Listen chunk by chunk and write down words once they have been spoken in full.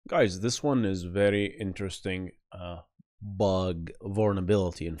Guys, this one is very interesting bug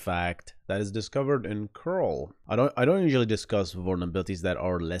vulnerability, in fact, that is discovered in curl. I don't usually discuss vulnerabilities that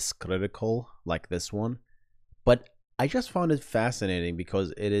are less critical like this one, but I just found it fascinating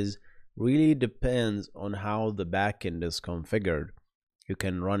because it is really depends on how the backend is configured. You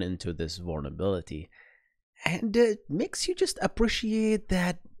can run into this vulnerability, and it makes you just appreciate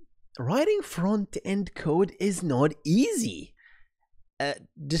that writing front-end code is not easy.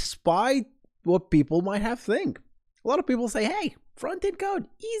 Despite what people might have think. A lot of people say, hey, front-end code,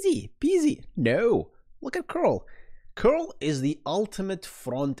 easy peasy. No, look at curl. Curl is the ultimate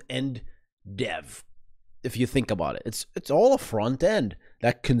front-end dev. If you think about it, it's all a front end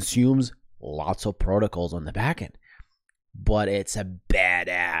that consumes lots of protocols on the back end, but it's a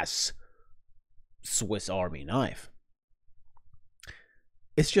badass Swiss Army knife.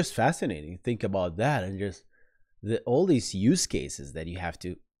 It's just fascinating. Think about that, and just all these use cases that you have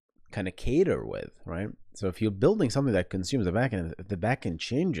to kind of cater with, right? So if you're building something that consumes the backend, if the backend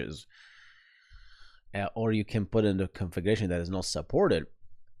changes, or you can put in a configuration that is not supported,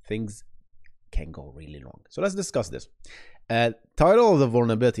 things can go really wrong. So let's discuss this. Title of the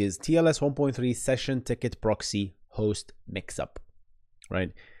vulnerability is TLS 1.3 session ticket proxy host mixup,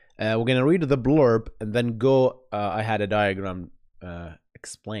 right? We're gonna read the blurb and then go. I had a diagram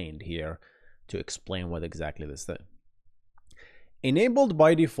explained here to explain what exactly this is. Enabled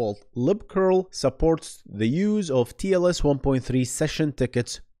by default, libcurl supports the use of TLS 1.3 session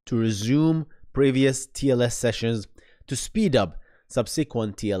tickets to resume previous TLS sessions to speed up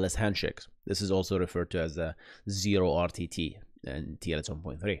subsequent TLS handshakes. This is also referred to as a 0RTT in TLS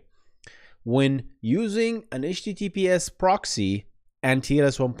 1.3. When using an HTTPS proxy and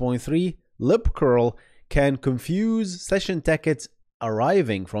TLS 1.3, libcurl can confuse session tickets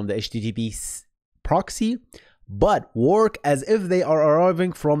arriving from the HTTP proxy, but work as if they are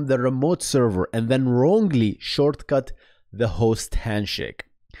arriving from the remote server and then wrongly shortcut the host handshake.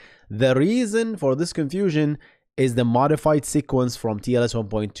 The reason for this confusion is the modified sequence from TLS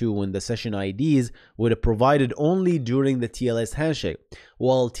 1.2 when the session IDs were provided only during the TLS handshake,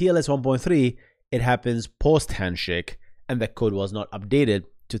 while TLS 1.3 it happens post handshake and the code was not updated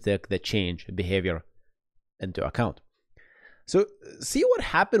to take the change behavior into account. So see what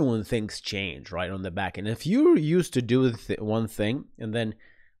happened when things change, right, on the back end. If you're used to do one thing and then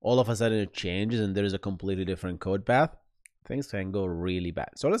all of a sudden it changes and there's a completely different code path, things can go really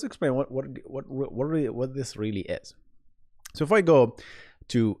bad. So let's explain what this really is. So if I go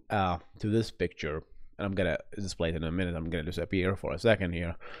to this picture, and I'm gonna display it in a minute, I'm gonna disappear for a second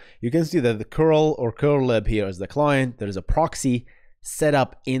here. You can see that the curl or curl lib here is the client. There is a proxy set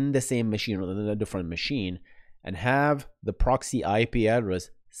up in the same machine or in a different machine, and have the proxy IP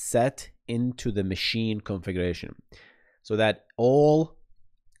address set into the machine configuration so that all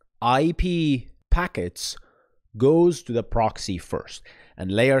IP packets goes to the proxy first,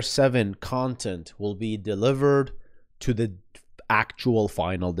 and layer 7 content will be delivered to the actual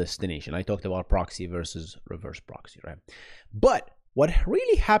final destination. I talked about proxy versus reverse proxy, right? But what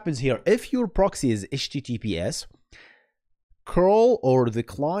really happens here, if your proxy is HTTPS, curl or the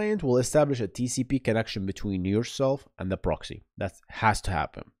client will establish a TCP connection between yourself and the proxy. That has to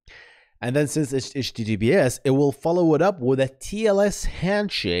happen. And then since it's HTTPS, it will follow it up with a TLS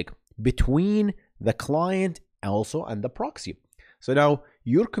handshake between the client also and the proxy. So now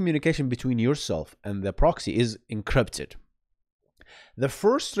your communication between yourself and the proxy is encrypted. The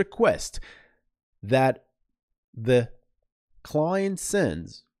first request that the client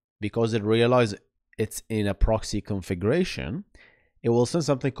sends, because it realizes it's in a proxy configuration, it will send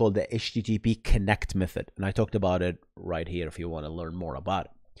something called the HTTP connect method. And I talked about it right here if you want to learn more about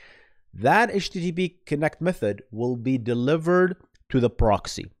it. That HTTP connect method will be delivered to the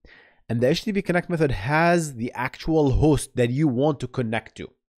proxy. And the HTTP connect method has the actual host that you want to connect to.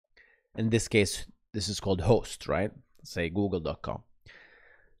 In this case, this is called host, right? Say google.com.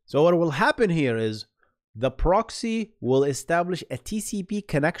 So what will happen here is the proxy will establish a TCP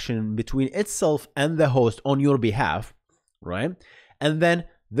connection between itself and the host on your behalf, right? And then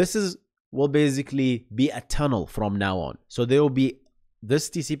will basically be a tunnel from now on. So there will be this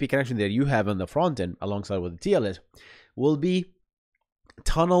TCP connection that you have on the front end alongside with the TLS will be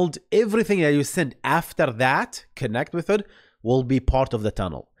tunneled. Everything that you send after that connect method will be part of the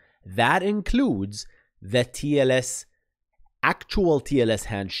tunnel. That includes the TLS, actual TLS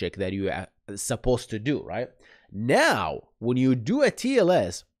handshake that you are supposed to do, right? Now, when you do a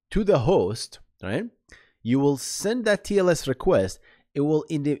TLS to the host, right, you will send that TLS request. It will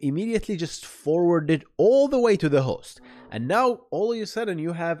immediately just forward it all the way to the host. And now all of a sudden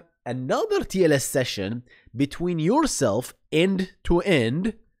you have another TLS session between yourself end to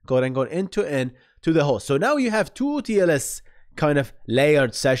end quote unquote, end to end to the host. So now you have two TLS kind of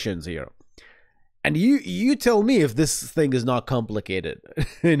layered sessions here. And you tell me if this thing is not complicated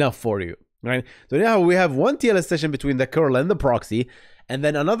enough for you, right? So now we have one TLS session between the curl and the proxy, and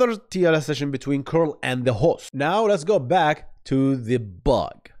then another TLS session between curl and the host. Now let's go back to the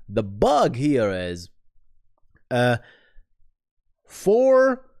bug. The bug here is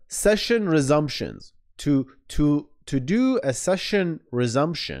 4 session resumptions. To do a session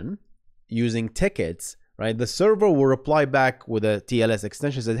resumption using tickets, right? The server will reply back with a TLS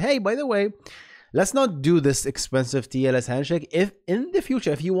extension, says, hey, by the way, let's not do this expensive TLS handshake. If in the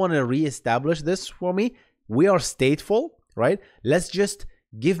future, if you want to reestablish this for me, we are stateful, right? Let's just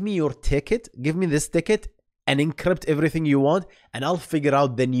give me your ticket, give me this ticket and encrypt everything you want, and I'll figure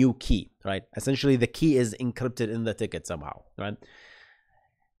out the new key, right? Essentially, the key is encrypted in the ticket somehow, right?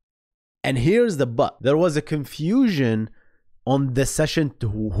 And here's the but. There was a confusion on the session to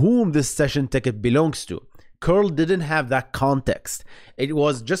whom this session ticket belongs to. Curl didn't have that context. It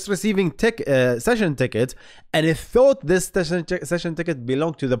was just receiving session tickets, and it thought this session ticket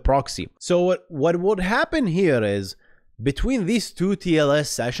belonged to the proxy. So what would happen here is, between these two TLS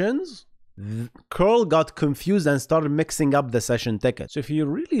sessions, curl got confused and started mixing up the session ticket. So if you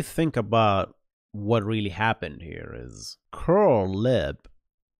really think about what really happened here is, curl lib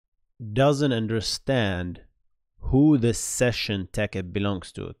doesn't understand who the session ticket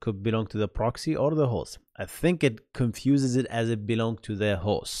belongs to. It could belong to the proxy or the host. I think it confuses it as it belongs to the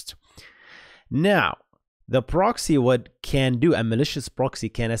host. Now, the proxy, what can do, a malicious proxy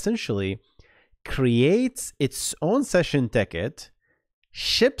can essentially create its own session ticket,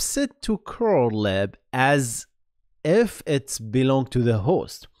 ships it to curl lib as if it's belong to the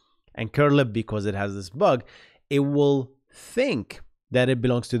host. And curl lib, because it has this bug, it will think that it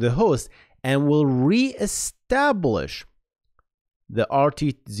belongs to the host and will re-establish the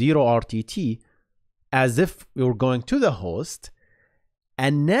zero RTT as if we were going to the host.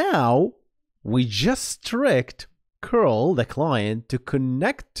 And now we just tricked curl, the client, to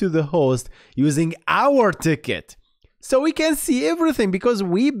connect to the host using our ticket. So we can see everything because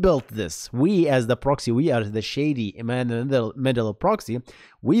we built this. We, as the proxy, we are the shady man in the middle proxy.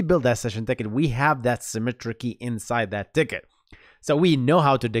 We built that session ticket. We have that symmetric key inside that ticket. So we know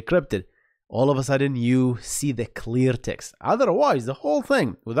how to decrypt it. All of a sudden, you see the clear text. Otherwise, the whole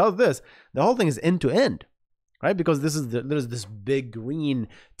thing, without this, the whole thing is end to end, right? Because there's this big green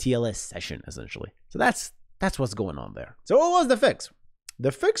TLS session, essentially. So that's what's going on there. So what was the fix?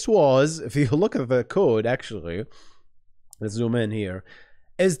 The fix was, if you look at the code, actually, let's zoom in here,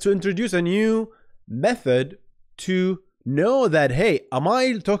 is to introduce a new method to know that, hey, am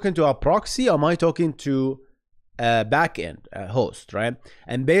I talking to a proxy? Am I talking to backend host, right?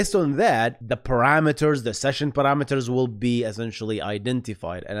 And based on that, the parameters, the session parameters will be essentially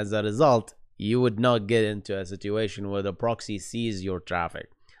identified. And as a result, you would not get into a situation where the proxy sees your traffic,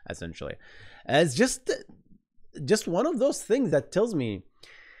 essentially. It's just one of those things that tells me,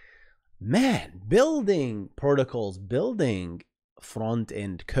 man, building protocols, building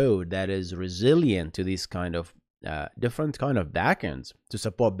front-end code that is resilient to these kind of different kind of backends to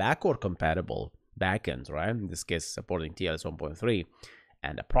support backward compatible backends, right? In this case, supporting TLS 1.3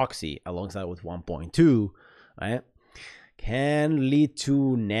 and a proxy alongside with 1.2, right? Can lead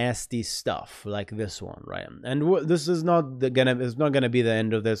to nasty stuff like this one, right? And this is not gonna be the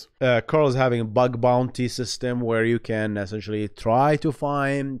end of this. Curl is having a bug bounty system where you can essentially try to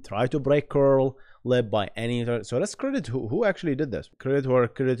break curl lib by any. So let's credit who actually did this. Credit where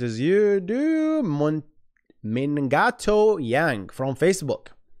credit is due. Mingato Yang from Facebook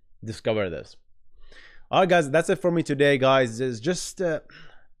discovered this. All right, guys, that's it for me today, guys. It's just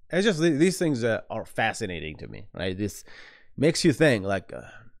these things are fascinating to me, right? This makes you think, like,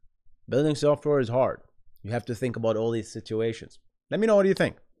 building software is hard. You have to think about all these situations. Let me know what you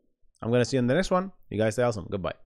think. I'm going to see you in the next one. You guys stay awesome. Goodbye.